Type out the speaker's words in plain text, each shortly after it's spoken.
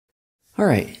All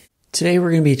right, today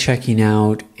we're going to be checking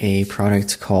out a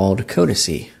product called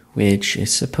Codacy, which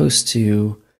is supposed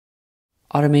to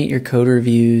automate your code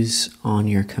reviews on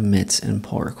your commits and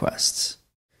pull requests.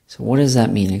 So what does that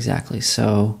mean exactly?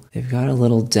 So they've got a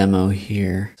little demo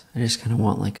here. I just kind of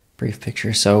want like a brief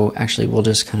picture. So actually we'll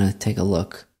just kind of take a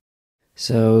look.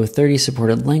 So 30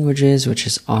 supported languages, which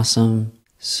is awesome.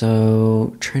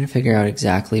 So trying to figure out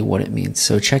exactly what it means.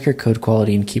 So check your code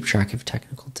quality and keep track of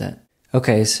technical debt.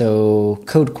 Okay, so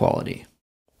code quality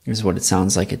is what it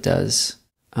sounds like it does.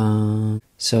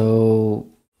 So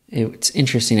it's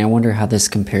interesting. I wonder how this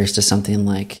compares to something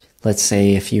like, let's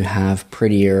say if you have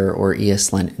Prettier or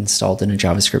ESLint installed in a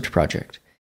JavaScript project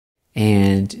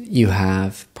and you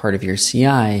have part of your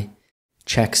CI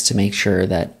checks to make sure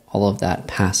that all of that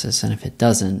passes. And if it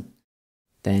doesn't,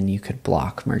 then you could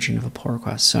block merging of a pull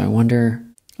request. So I wonder,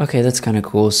 okay, that's kind of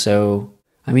cool. So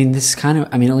I mean, this is kind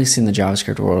of, at least in the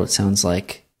JavaScript world, it sounds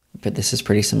like, but this is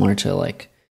pretty similar to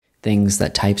like things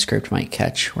that TypeScript might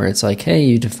catch, where it's like, hey,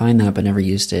 you defined that but never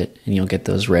used it, and you'll get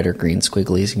those red or green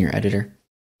squigglies in your editor.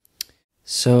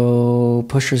 So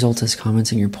push result as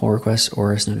comments in your pull request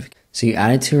or as notification. So you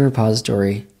add it to a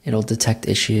repository, it'll detect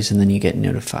issues, and then you get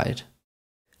notified.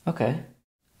 Okay,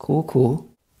 cool.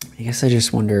 I guess I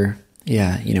just wonder,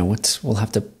 yeah, we'll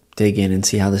have to dig in and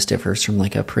see how this differs from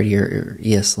like a Prettier or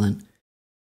ESLint.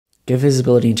 Give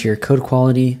visibility into your code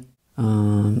quality,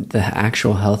 the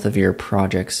actual health of your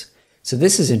projects. So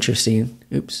this is interesting.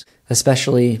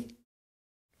 Especially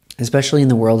in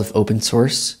the world of open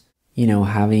source,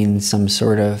 having some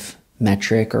sort of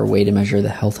metric or way to measure the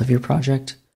health of your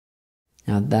project.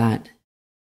 Now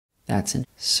that's in.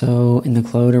 So in the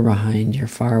cloud or behind your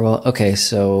firewall. Okay,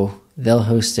 so they'll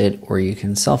host it or you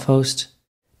can self-host.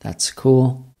 That's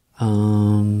cool.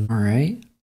 All right.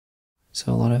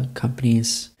 So a lot of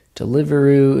companies,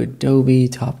 Deliveroo, Adobe,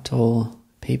 TopTool,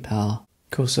 PayPal.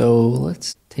 Cool, so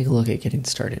let's take a look at getting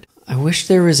started. I wish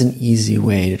there was an easy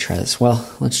way to try this. Well,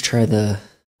 let's try I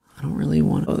don't really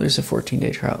want, there's a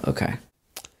 14-day trial. Okay.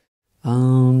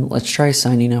 Let's try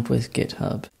signing up with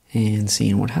GitHub and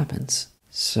seeing what happens.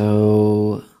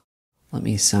 So let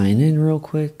me sign in real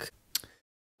quick.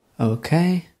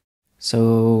 Okay.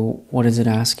 So what is it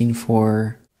asking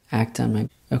for? Act on my,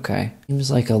 okay.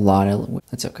 Seems like a lot of,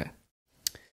 that's okay.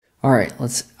 All right,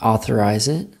 let's authorize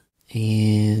it.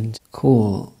 And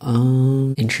cool.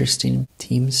 Interesting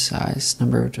team size,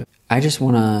 number of. I just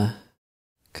want to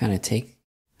kind of take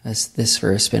this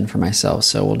for a spin for myself.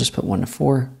 So we'll just put 1 to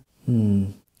 4.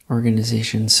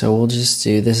 Organization. So we'll just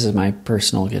do, this is my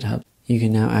personal GitHub. You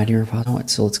can now add your repository.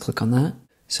 So let's click on that.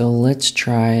 So let's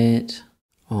try it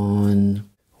on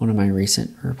one of my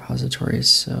recent repositories.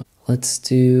 So let's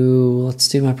do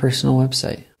my personal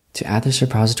website. To add this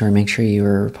repository, make sure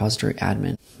you're a repository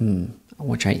admin,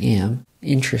 which I am.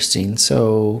 Interesting.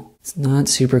 So it's not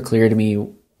super clear to me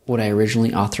what I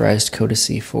originally authorized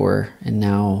Codacy for, and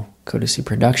now Codacy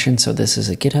production. So this is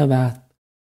a GitHub app.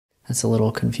 That's a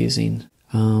little confusing.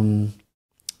 Again,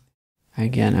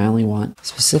 I only want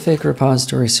specific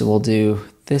repository, so we'll do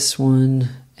this one,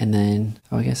 and then,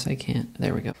 I guess I can't.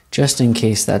 There we go. Just in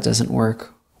case that doesn't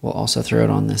work, we'll also throw it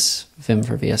on this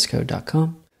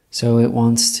vimforvscode.com. So it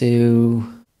wants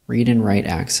to read and write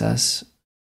access.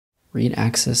 Read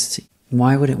access to,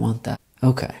 why would it want that?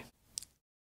 Okay.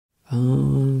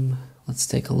 Let's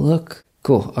take a look.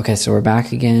 Cool. Okay, so we're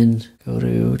back again. Go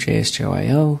to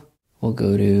JSJoIO. We'll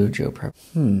go to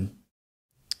JoPrep.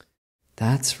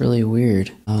 That's really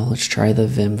weird. Let's try the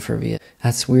Vim for VS.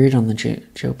 That's weird on the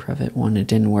JoPrevit one. It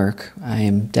didn't work. I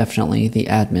am definitely the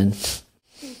admin.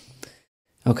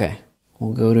 Okay,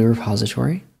 we'll go to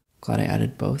repository. Glad I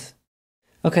added both.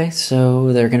 Okay,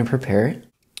 so they're going to prepare it.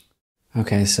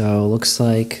 Okay, so looks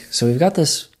like, so we've got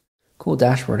this cool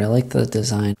dashboard. I like the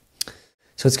design.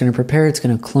 So it's going to prepare, it's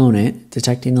going to clone it,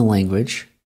 detecting the language.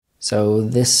 So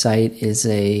this site is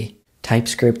a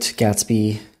TypeScript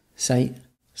Gatsby site.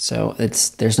 So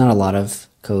there's not a lot of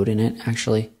code in it,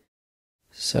 actually.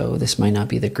 So this might not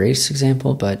be the greatest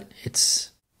example, but it's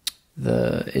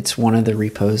one of the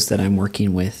repos that I'm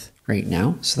working with right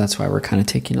now. So that's why we're kind of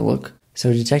taking a look.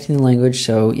 So detecting the language.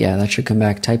 So yeah, that should come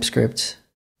back TypeScript,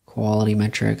 quality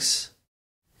metrics,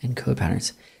 and code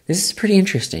patterns. This is pretty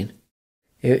interesting.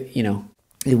 It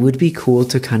would be cool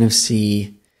to kind of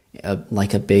see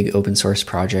like a big open source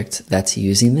project that's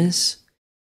using this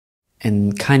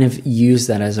and kind of use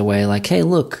that as a way like, hey,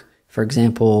 look, for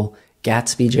example,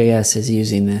 Gatsby.js is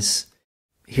using this.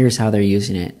 Here's how they're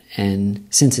using it. And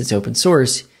since it's open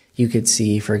source, you could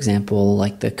see, for example,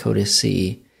 like the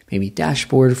Codacy maybe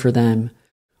dashboard for them,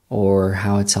 or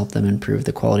how it's helped them improve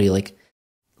the quality. Like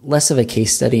less of a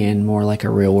case study and more like a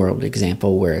real world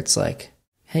example where it's like,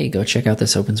 hey, go check out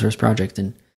this open source project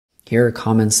and here are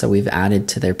comments that we've added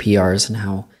to their PRs and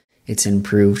how it's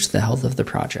improved the health of the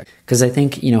project. Because I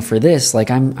think, you know, for this, like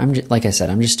like I said,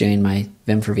 I'm just doing my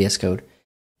Vim for VS Code.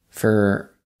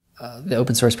 For the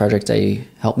open source project I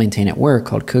help maintain at work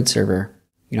called Code Server,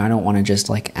 you know, I don't want to just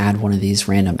like add one of these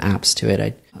random apps to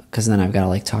it. Because then I've got to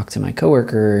like talk to my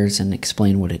coworkers and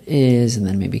explain what it is and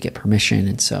then maybe get permission.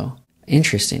 And so,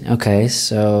 interesting. Okay,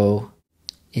 so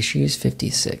issues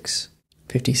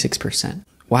 56%.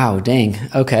 Wow, dang.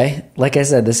 Okay. Like I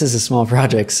said, this is a small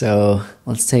project, so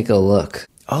let's take a look.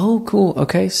 Oh, cool.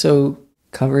 Okay, so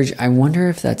coverage. I wonder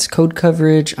if that's code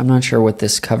coverage. I'm not sure what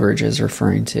this coverage is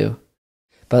referring to.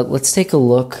 But let's take a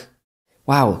look.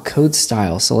 Wow, code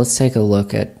style. So let's take a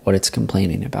look at what it's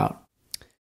complaining about.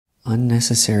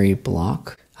 Unnecessary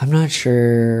block. I'm not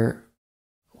sure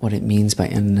what it means by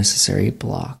unnecessary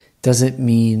block. Does it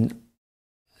mean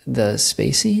the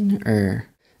spacing or...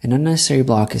 An unnecessary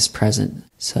block is present.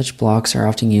 Such blocks are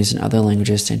often used in other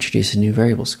languages to introduce a new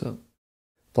variable scope.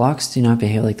 Blocks do not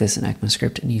behave like this in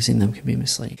ECMAScript, and using them can be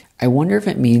misleading. I wonder if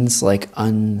it means like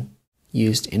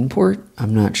unused import.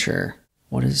 I'm not sure.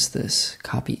 What is this?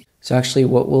 Copy. So actually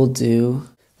what we'll do,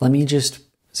 let me just,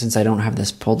 since I don't have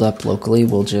this pulled up locally,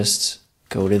 we'll just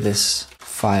go to this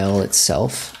file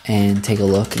itself and take a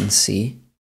look and see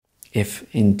if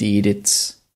indeed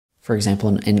it's, for example,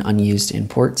 an unused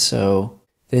import. So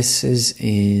this is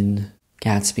in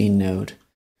Gatsby node.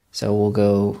 So we'll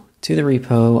go to the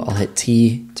repo. I'll hit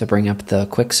T to bring up the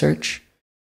quick search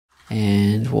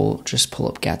and we'll just pull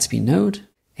up Gatsby node.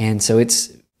 And so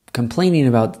it's complaining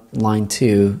about line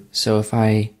 2. So if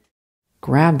I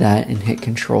grab that and hit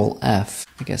Control F,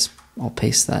 I guess I'll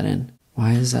paste that in.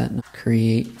 Why is that not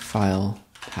create file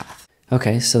path?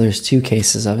 Okay, so there's 2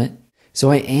 cases of it.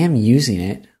 So I am using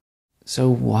it. So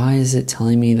why is it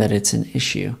telling me that it's an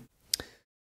issue?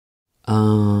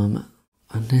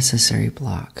 Unnecessary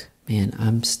block. Man,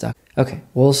 I'm stuck. Okay,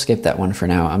 we'll skip that one for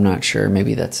now. I'm not sure.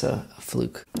 Maybe that's a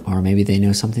fluke. Or maybe they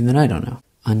know something that I don't know.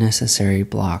 Unnecessary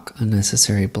block.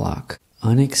 Unnecessary block.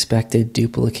 Unexpected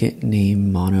duplicate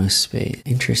name monospace.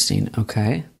 Interesting.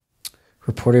 Okay.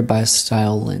 Reported by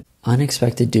style lint.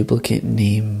 Unexpected duplicate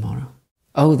name mono.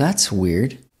 Oh, that's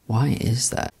weird. Why is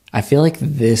that? I feel like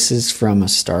this is from a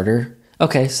starter.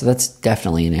 Okay, so that's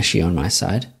definitely an issue on my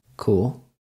side. Cool.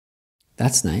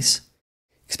 That's nice.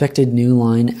 Expected new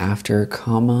line after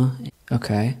comma.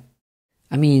 Okay.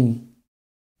 I mean,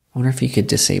 I wonder if you could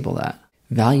disable that.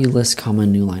 Valueless comma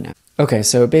new line. Okay,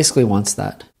 so it basically wants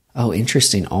that. Oh,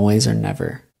 interesting. Always or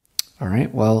never. All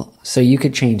right, well, so you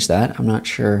could change that. I'm not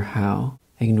sure how.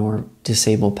 Ignore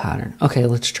disable pattern. Okay,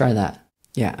 let's try that.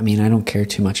 Yeah, I mean, I don't care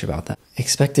too much about that.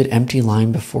 Expected empty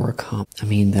line before a comma. I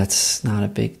mean, that's not a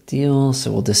big deal,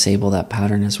 so we'll disable that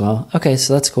pattern as well. Okay,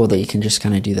 so that's cool that you can just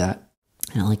kind of do that.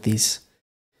 And I like these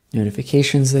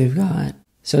notifications they've got.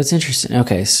 So it's interesting.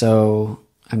 Okay, so,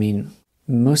 I mean,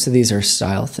 most of these are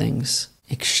style things.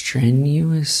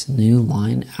 Extraneous new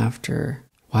line after.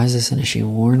 Why is this an issue?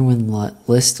 Warn when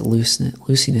list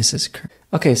loosiness is correct.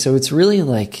 Okay, so it's really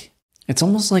like, it's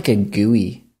almost like a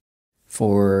GUI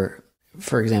for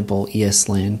example,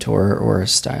 ESLint or a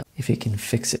style. If you can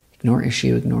fix it. Ignore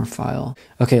issue, ignore file.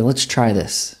 Okay, let's try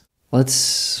this.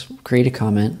 Let's create a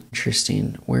comment.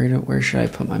 Interesting. Where should I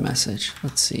put my message?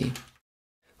 Let's see.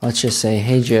 Let's just say,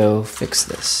 hey Joe, fix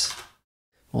this.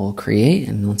 We'll create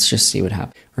and let's just see what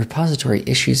happens. Repository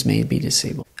issues may be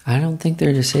disabled. I don't think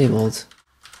they're disabled.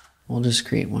 We'll just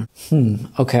create one.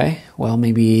 Okay. Well,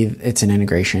 maybe it's an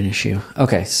integration issue.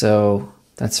 Okay, so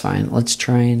that's fine. Let's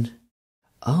try and...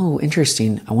 Oh,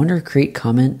 interesting. I wonder create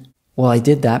comment. Well, I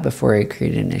did that before I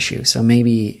created an issue. So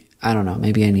maybe... I don't know,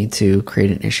 maybe I need to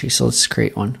create an issue, so let's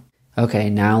create one.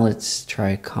 Okay, now let's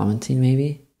try commenting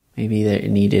maybe. Maybe that it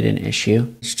needed an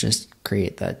issue. Let's just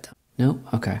create that. Nope,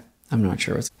 okay, I'm not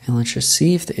sure what's... And let's just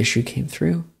see if the issue came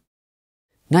through.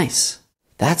 Nice,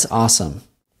 that's awesome.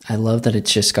 I love that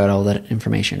it's just got all that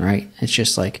information, right? It's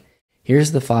just like,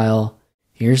 here's the file,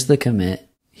 here's the commit,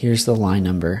 here's the line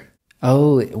number.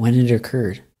 Oh, when it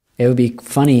occurred. It would be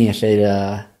funny if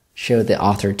it, showed the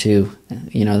author too,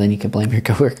 you know, then you can blame your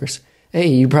coworkers. Hey,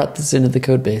 you brought this into the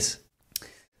code base.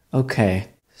 Okay,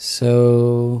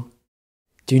 so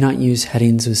do not use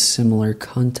headings with similar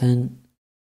content.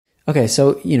 Okay,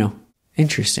 so, you know,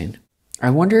 interesting. I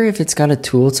wonder if it's got a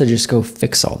tool to just go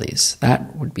fix all these.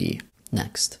 That would be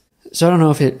next. So I don't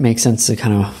know if it makes sense to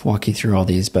kind of walk you through all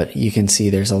these, but you can see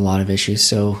there's a lot of issues.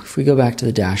 So if we go back to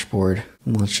the dashboard,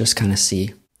 let's just kind of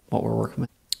see what we're working with.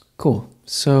 Cool.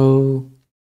 So...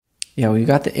 yeah, we've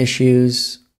got the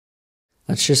issues.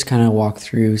 Let's just kind of walk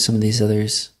through some of these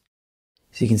others.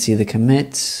 So you can see the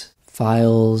commits,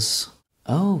 files.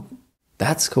 Oh,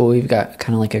 that's cool. We've got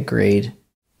kind of like a grade.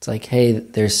 It's like, hey,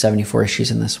 there's 74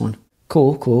 issues in this one.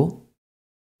 Cool, cool.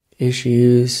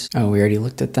 Issues. Oh, we already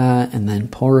looked at that. And then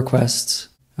pull requests.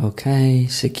 Okay,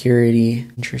 security.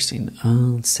 Interesting.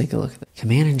 Let's take a look at that.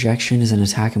 Command injection is an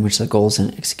attack in which the goal is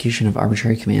an execution of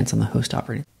arbitrary commands on the host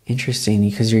operating. Interesting,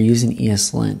 because you're using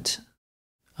ESLint.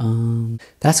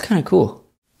 That's kind of cool.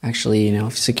 Actually,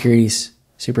 if security's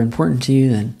super important to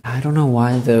you, then I don't know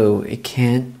why, though, it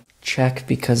can't check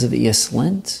because of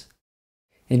ESLint.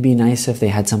 It'd be nice if they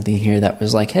had something here that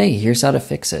was like, hey, here's how to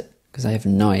fix it, because I have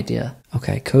no idea.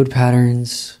 Okay, code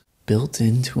patterns,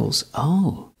 built-in tools.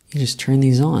 Oh. You just turn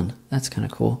these on. That's kind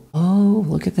of cool. Oh,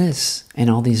 look at this. And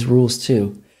all these rules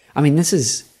too. I mean, this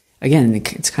is, again,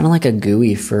 it's kind of like a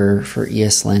GUI for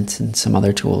ESLint and some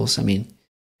other tools. I mean,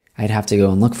 I'd have to go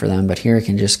and look for them, but here I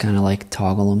can just kind of like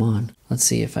toggle them on. Let's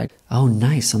see if oh,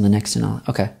 nice, on the next and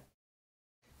okay.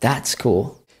 That's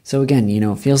cool. So again,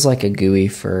 it feels like a GUI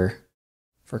for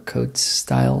code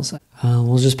styles.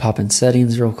 We'll just pop in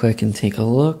settings real quick and take a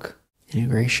look.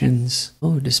 Integrations.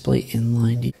 Oh, display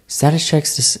inline. Status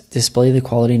checks display the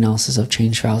quality analysis of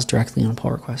change files directly on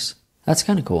pull requests. That's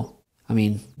kind of cool. I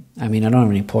mean, I don't have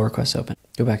any pull requests open.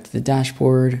 Go back to the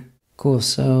dashboard. Cool.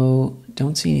 So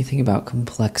don't see anything about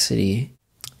complexity.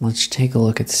 Let's take a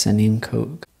look at sending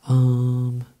code.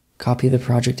 Copy the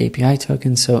project API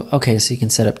token. So, okay, so you can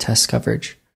set up test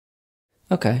coverage.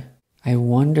 Okay. I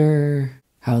wonder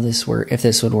how this work, if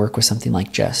this would work with something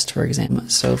like Jest, for example.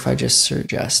 So if I just search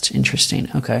Jest, interesting.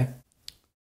 Okay.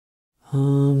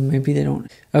 Maybe they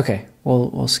don't. Okay,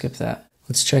 we'll skip that.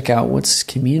 Let's check out what's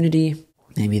community.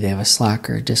 Maybe they have a Slack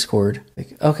or a Discord.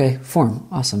 Okay, form,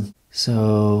 awesome.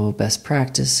 So best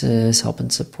practices, help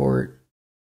and support.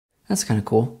 That's kind of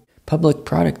cool. Public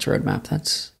product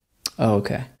roadmap.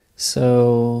 Okay.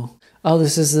 So,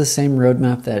 this is the same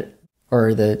roadmap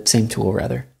or the same tool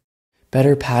rather.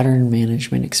 Better pattern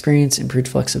management experience, improved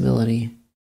flexibility,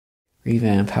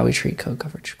 revamp how we treat code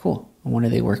coverage. Cool. And what are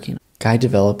they working on? Guide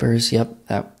developers. Yep,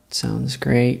 that sounds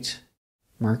great.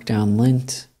 Markdown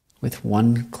lint with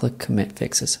one-click commit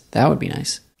fixes. That would be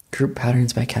nice. Group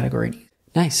patterns by category.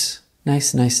 Nice.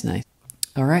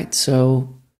 All right,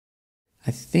 so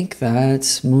I think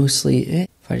that's mostly it.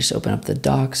 If I just open up the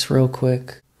docs real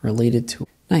quick, related to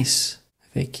nice.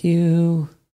 FAQ.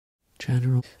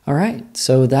 General. All right,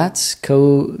 so that's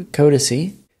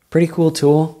Codacy. Pretty cool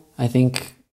tool. I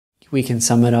think we can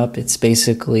sum it up. It's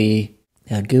basically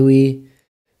a GUI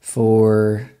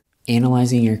for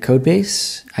analyzing your code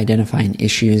base, identifying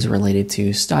issues related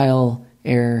to style,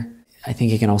 error. I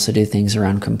think it can also do things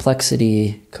around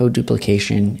complexity, code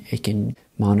duplication. It can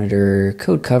monitor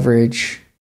code coverage.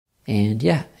 And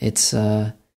yeah, it's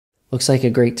looks like a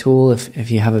great tool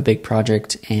if you have a big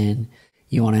project and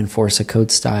you want to enforce a code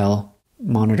style,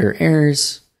 monitor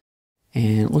errors,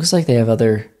 and it looks like they have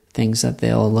other things that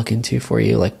they'll look into for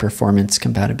you, like performance,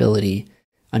 compatibility,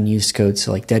 unused code,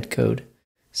 so like dead code.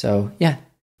 So yeah,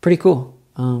 pretty cool.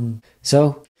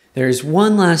 So there's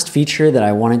one last feature that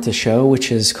I wanted to show, which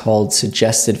is called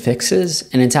suggested fixes,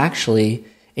 and it's actually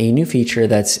a new feature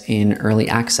that's in early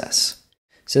access.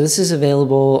 So this is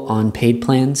available on paid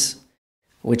plans,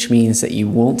 which means that you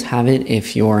won't have it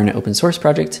if you're an open source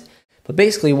project. But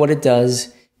basically what it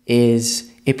does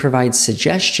is it provides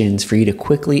suggestions for you to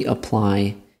quickly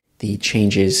apply the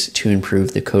changes to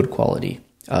improve the code quality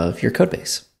of your code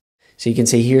base. So you can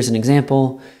say, here's an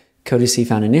example. Codacy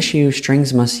found an issue,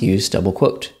 strings must use double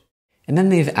quote. And then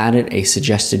they've added a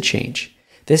suggested change.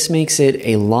 This makes it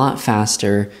a lot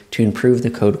faster to improve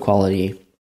the code quality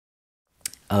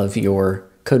of your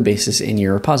code bases in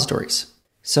your repositories.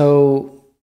 So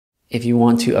if you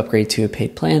want to upgrade to a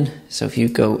paid plan, so if you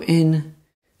go in,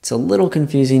 it's a little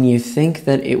confusing. You think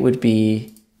that it would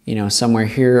be, somewhere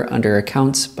here under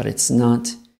accounts, but it's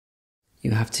not.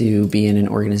 You have to be in an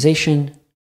organization.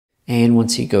 And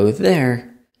once you go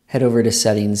there, head over to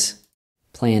settings,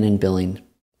 plan and billing,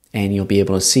 and you'll be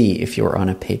able to see if you're on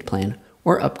a paid plan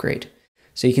or upgrade.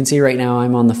 So you can see right now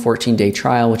I'm on the 14-day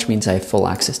trial, which means I have full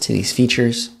access to these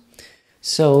features.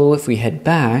 So if we head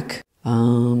back,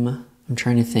 I'm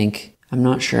trying to think. I'm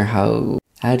not sure how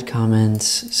add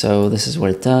comments. So this is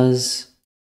what it does.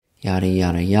 Yada,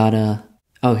 yada, yada.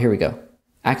 Oh, here we go.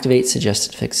 Activate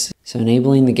suggested fixes. So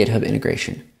enabling the GitHub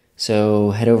integration.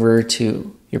 So head over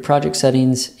to your project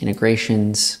settings,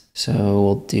 integrations. So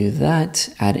we'll do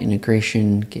that. Add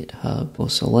integration, GitHub. Well,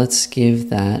 so let's give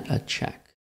that a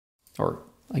check, or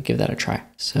give that a try.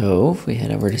 So if we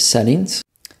head over to settings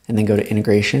and then go to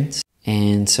integrations.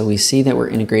 And so we see that we're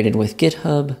integrated with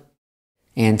GitHub.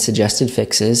 and suggested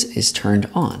fixes is turned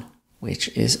on, which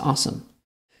is awesome.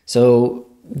 So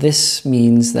this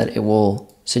means that it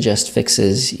will suggest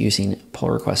fixes using pull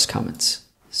request comments.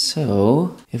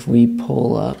 So if we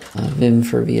pull up vim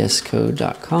for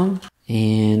vscode.com,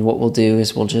 and what we'll do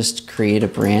is we'll just create a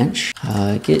branch,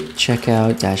 git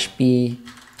checkout -b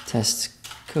test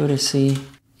Codacy,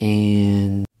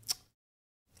 and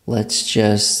let's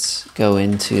just go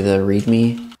into the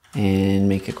README and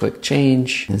make a quick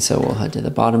change. And so we'll head to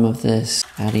the bottom of this,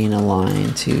 adding a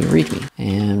line to README,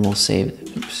 and we'll save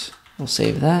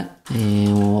that,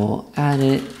 and we'll add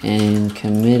it and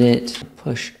commit it,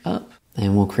 push up,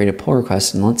 and we'll create a pull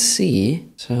request. And let's see.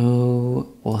 So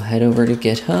we'll head over to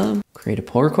GitHub, create a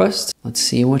pull request. Let's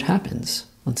see what happens.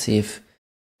 Let's see if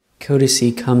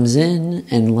Codacy comes in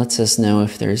and lets us know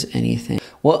if there's anything.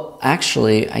 Well,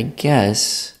 actually, I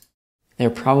guess there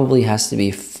probably has to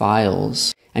be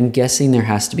files. I'm guessing there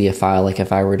has to be a file, like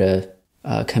if I were to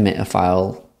commit a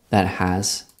file that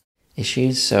has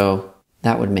issues. So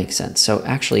that would make sense. So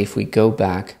actually, if we go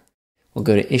back, we'll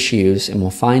go to issues and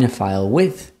we'll find a file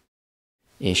with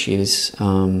issues.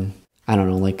 I don't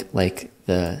know, like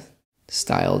the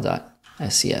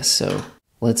style.scs. So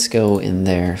let's go in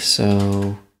there.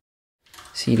 So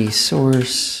cd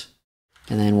source,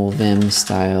 and then we'll vim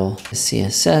style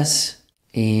css.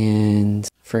 And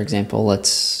for example,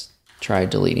 let's try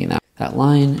deleting that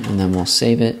line, and then we'll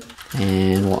save it,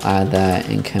 and we'll add that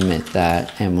and commit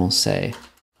that, and we'll say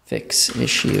fix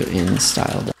issue in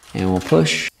style, and we'll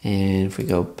push. And if we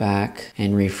go back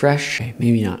and refresh, okay,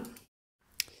 maybe not.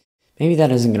 Maybe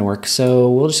that isn't going to work. So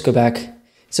we'll just go back.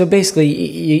 So basically,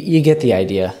 you get the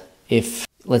idea. If,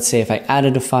 let's say, if I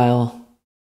added a file,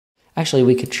 actually,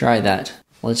 we could try that.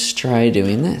 Let's try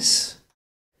doing this.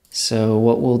 So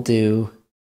what we'll do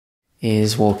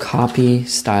is we'll copy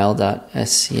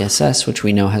style.scss, which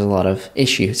we know has a lot of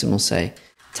issues, and we'll say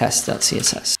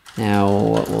test.css. Now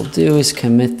what we'll do is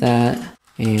commit that,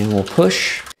 and we'll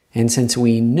push. And since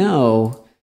we know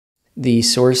the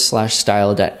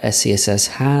source/style.scss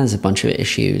has a bunch of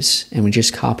issues, and we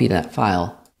just copy that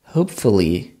file,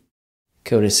 hopefully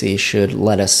Codacy should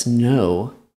let us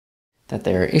know that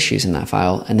there are issues in that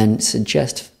file and then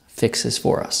suggest fixes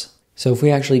for us. So if we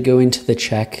actually go into the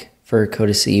check for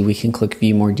Codacy, we can click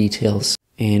view more details,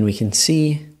 and we can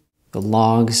see the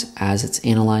logs as it's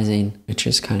analyzing, which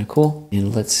is kind of cool.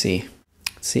 And let's see.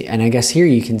 And I guess here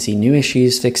you can see new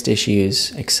issues, fixed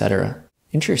issues, etc.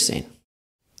 Interesting.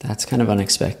 That's kind of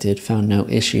unexpected. Found no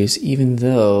issues, even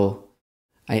though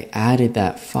I added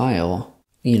that file,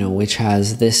 which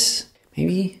has this.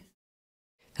 Maybe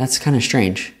that's kind of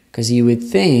strange, because you would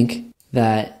think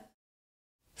that,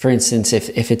 for instance,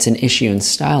 if it's an issue in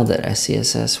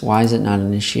style.scss, why is it not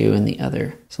an issue in the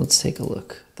other? So let's take a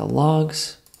look. The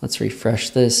logs, let's refresh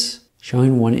this,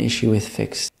 showing one issue with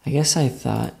fixed. I guess I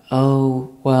thought,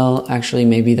 oh, well, actually,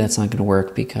 maybe that's not going to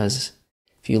work, because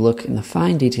if you look in the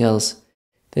find details,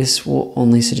 this will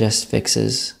only suggest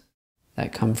fixes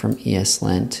that come from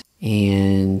ESLint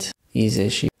and these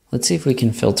issues. Let's see if we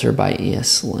can filter by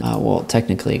ESLint. Well,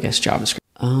 technically, I guess JavaScript.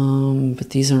 But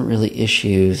these aren't really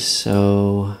issues,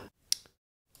 so.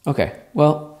 Okay,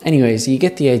 well, anyways, you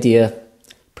get the idea.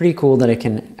 Pretty cool that I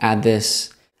can add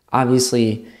this.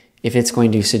 Obviously, if it's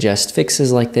going to suggest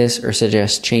fixes like this or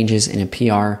suggest changes in a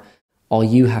PR, all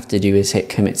you have to do is hit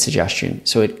commit suggestion.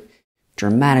 So it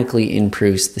dramatically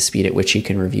improves the speed at which you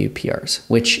can review PRs,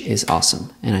 which is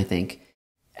awesome. And I think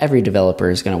every developer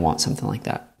is going to want something like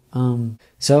that.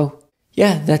 So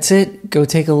yeah, that's it. Go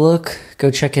take a look,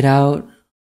 go check it out,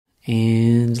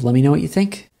 and let me know what you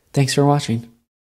think. Thanks for watching.